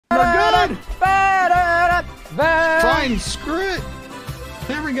good. Fine, screw it.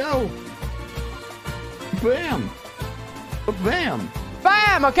 There we go. Bam. Bam.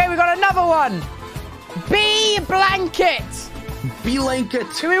 Bam. Okay, we got another one. Bee blanket. Blanket.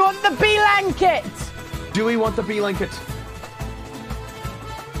 Do we want the blanket? Do we want the blanket?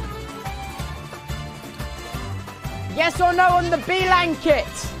 Yes or no on the blanket?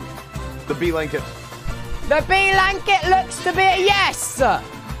 The blanket. The blanket looks to be a yes.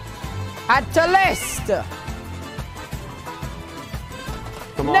 Add to list.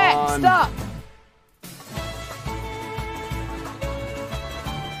 Come on. Next up.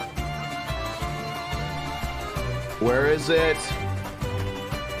 Where is it?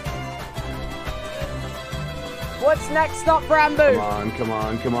 What's next up, Brambo? Come on, come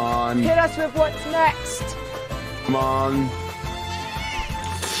on, come on. Hit us with what's next. Come on.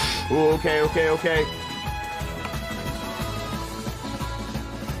 Ooh, okay, okay, okay.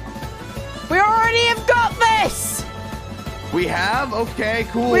 We already have got this. We have? Okay,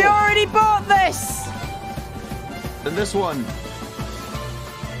 cool. We already bought this. And this one.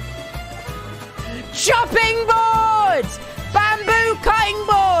 Chopping boards! Bamboo cutting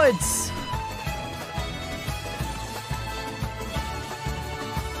boards!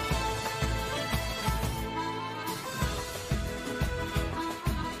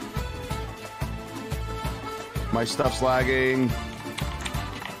 My stuff's lagging.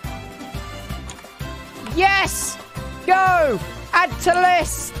 Yes! Go! Add to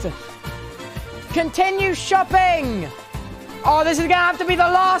list! Continue shopping! Oh, this is gonna have to be the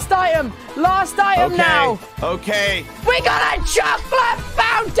last item! Last item now! Okay. We got a chocolate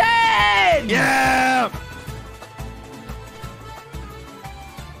fountain! Yeah!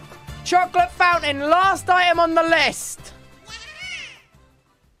 Chocolate fountain, last item on the list.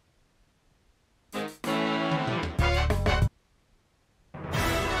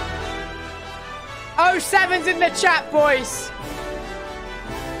 Oh, 7's in the chat, boys.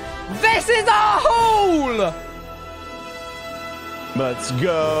 This is our haul! Let's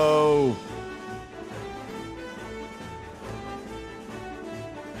go.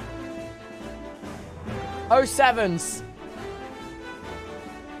 Oh, 7's.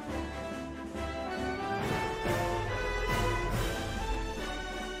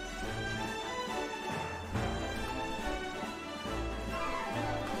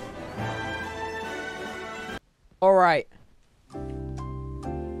 All right.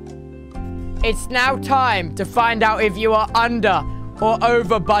 It's now time to find out if you are under or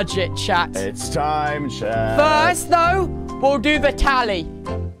over budget, chat. It's time, chat. First, though, we'll do the tally.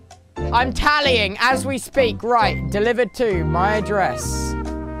 I'm tallying as we speak. Right, delivered to my address.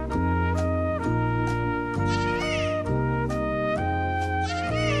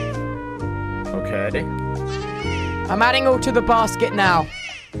 Okay. I'm adding all to the basket now.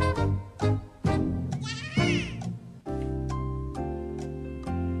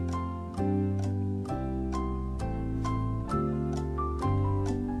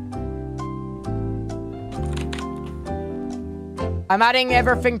 I'm adding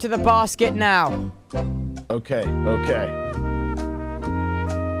everything to the basket now. Okay, okay.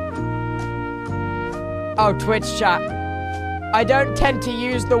 Oh, Twitch chat. I don't tend to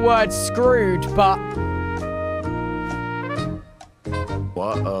use the word screwed, but...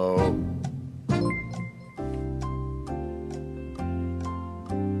 Uh-oh.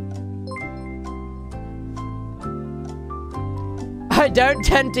 I don't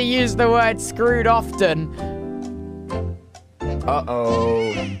tend to use the word screwed often.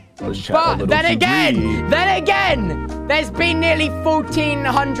 Uh-oh. But then again, there's been nearly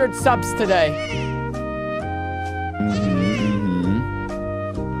 1,400 subs today.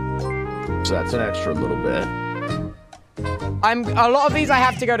 So that's an extra little bit. A lot of these I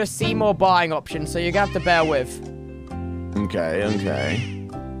have to go to see more buying options, so you're gonna have to bear with. Okay, okay.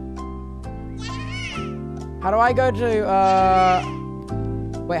 How do I go to,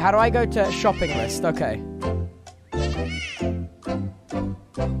 wait, how do I go to shopping list? Okay.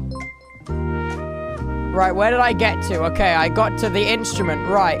 Right, where did I get to? Okay, I got to the instrument.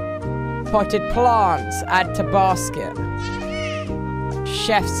 Right. Potted plants. Add to basket.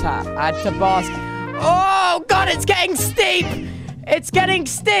 Chef's hat. Add to basket. Oh, God, it's getting steep. It's getting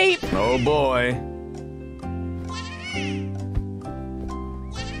steep. Oh, boy.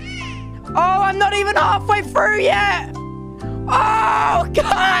 Oh, I'm not even halfway through yet. Oh,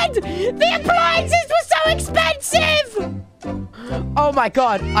 God. The appliances were so expensive. Oh, my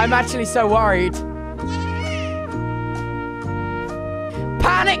God. I'm actually so worried.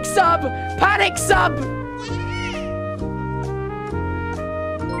 Panic sub! Panic sub!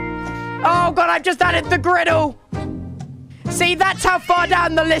 Oh god, I've just added the griddle! See, that's how far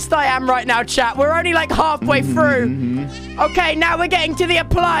down the list I am right now, chat. We're only like halfway through. Okay, now we're getting to the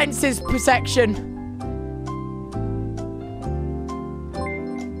appliances section.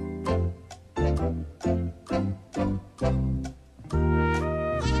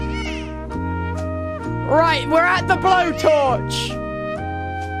 Right, we're at the blowtorch.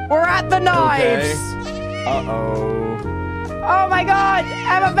 We're at the knives. Okay. Uh-oh. Oh my god!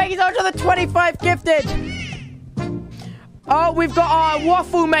 Emma, thank you so much for the 25 gifted. Oh, we've got our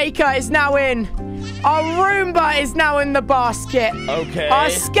waffle maker is now in. Our Roomba is now in the basket. Okay. Our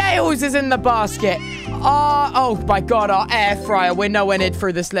scales is in the basket. Oh my god, our air fryer. We're nowhere near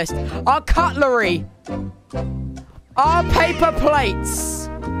through this list. Our cutlery. Our paper plates.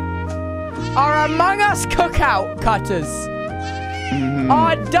 Our Among Us cookout cutters.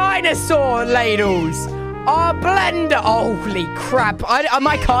 Our dinosaur ladles. Our blender. Holy crap.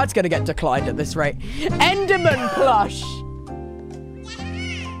 My card's going to get declined at this rate. Enderman plush.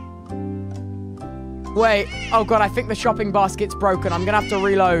 Wait. Oh, God. I think the shopping basket's broken. I'm going to have to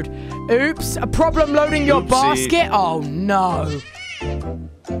reload. Oops. A problem loading your basket? Oh, no.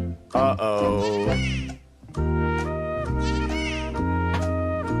 Uh-oh.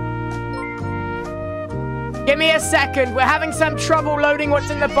 Give me a second. We're having some trouble loading what's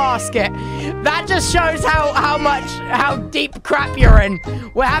in the basket. That just shows how deep crap you're in.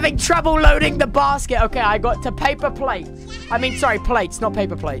 We're having trouble loading the basket. Okay, I got to paper plates. I mean, sorry, plates, not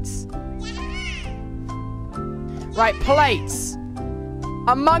paper plates. Right, plates.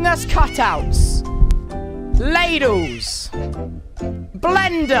 Among Us cutouts. Ladles.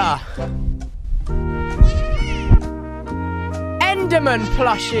 Blender. Enderman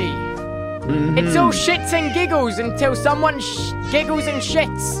plushie. It's all shits and giggles until someone giggles and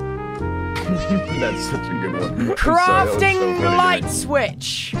shits. That's such a good one. Crafting light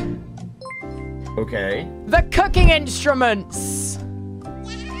switch. Okay. The cooking instruments.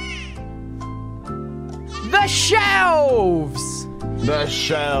 The shelves. The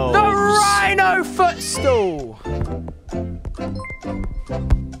shelves. The rhino footstool.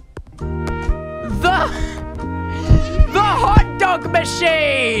 The hot dog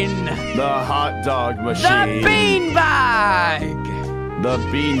machine. The hot dog The machine. beanbag. The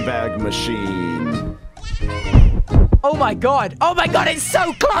beanbag machine. Oh my god. Oh my god, it's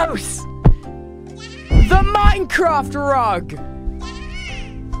so close. The Minecraft rug.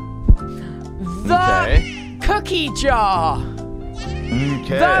 The cookie jar.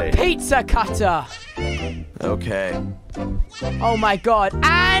 Okay. The pizza cutter. Okay. Oh my god.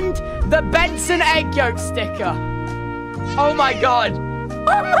 And the Benson egg yolk sticker. Oh my god. Oh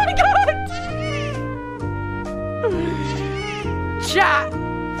my god. Chat.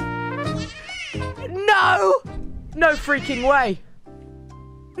 No. No freaking way.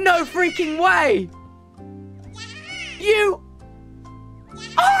 No freaking way. You.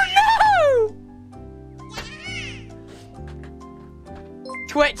 Oh no.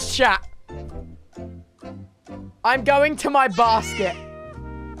 Twitch chat. I'm going to my basket.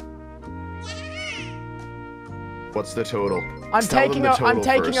 What's the total? I'm taking a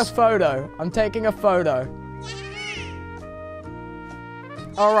photo. I'm taking a photo.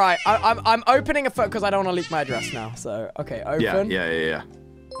 All right, I'm opening a photo because I don't want to leak my address now. So, okay, open. Yeah.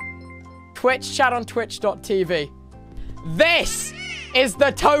 Twitch chat on twitch.tv. This is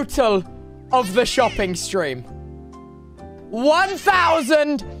the total of the shopping stream.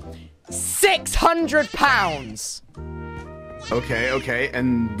 £1,600. Okay,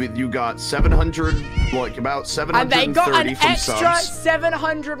 and you got 700, like about 730 and they got an extra subs.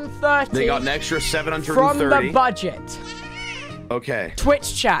 730. They got an extra 730 from the budget. Okay.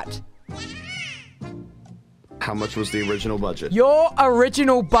 Twitch chat. How much was the original budget? Your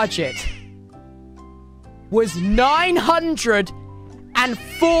original budget was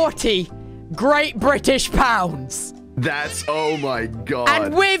 940 Great British pounds. That's, oh my god.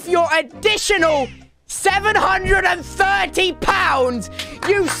 And with your additional 730 pounds,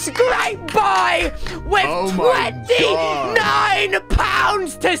 you scrape by with 29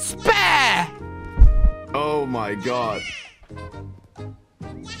 pounds to spare. Oh my god.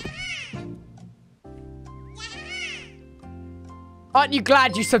 Aren't you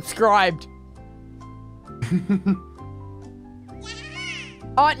glad you subscribed?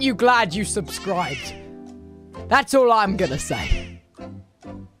 Aren't you glad you subscribed? That's all I'm gonna say.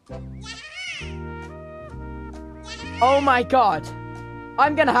 Oh my god.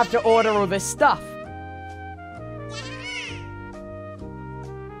 I'm gonna have to order all this stuff.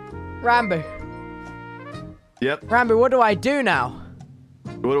 Rambo. Yep. Rambo, what do I do now?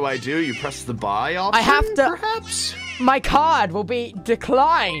 What do I do? You press the buy option? I have to... Perhaps? My card will be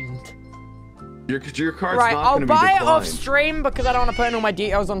declined. Your card's right, not I'll going to be buy it declined. off stream because I don't want to put in all my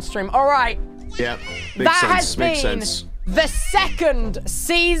details on stream. All right. Yeah, That has makes been sense. the second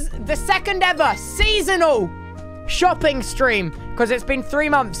ever seasonal shopping stream, because it's been 3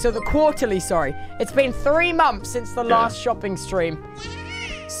 months, so the quarterly, sorry. It's been 3 months since the last shopping stream.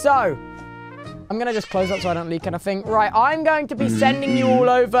 So, I'm going to just close up so I don't leak anything. Right, I'm going to be sending you all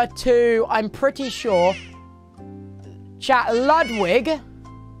over to, I'm pretty sure, chat Ludwig.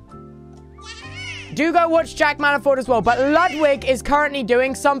 Do go watch Jack Manafort as well, but Ludwig is currently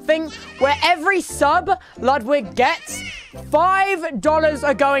doing something where every sub Ludwig gets, $5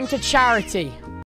 are going to charity.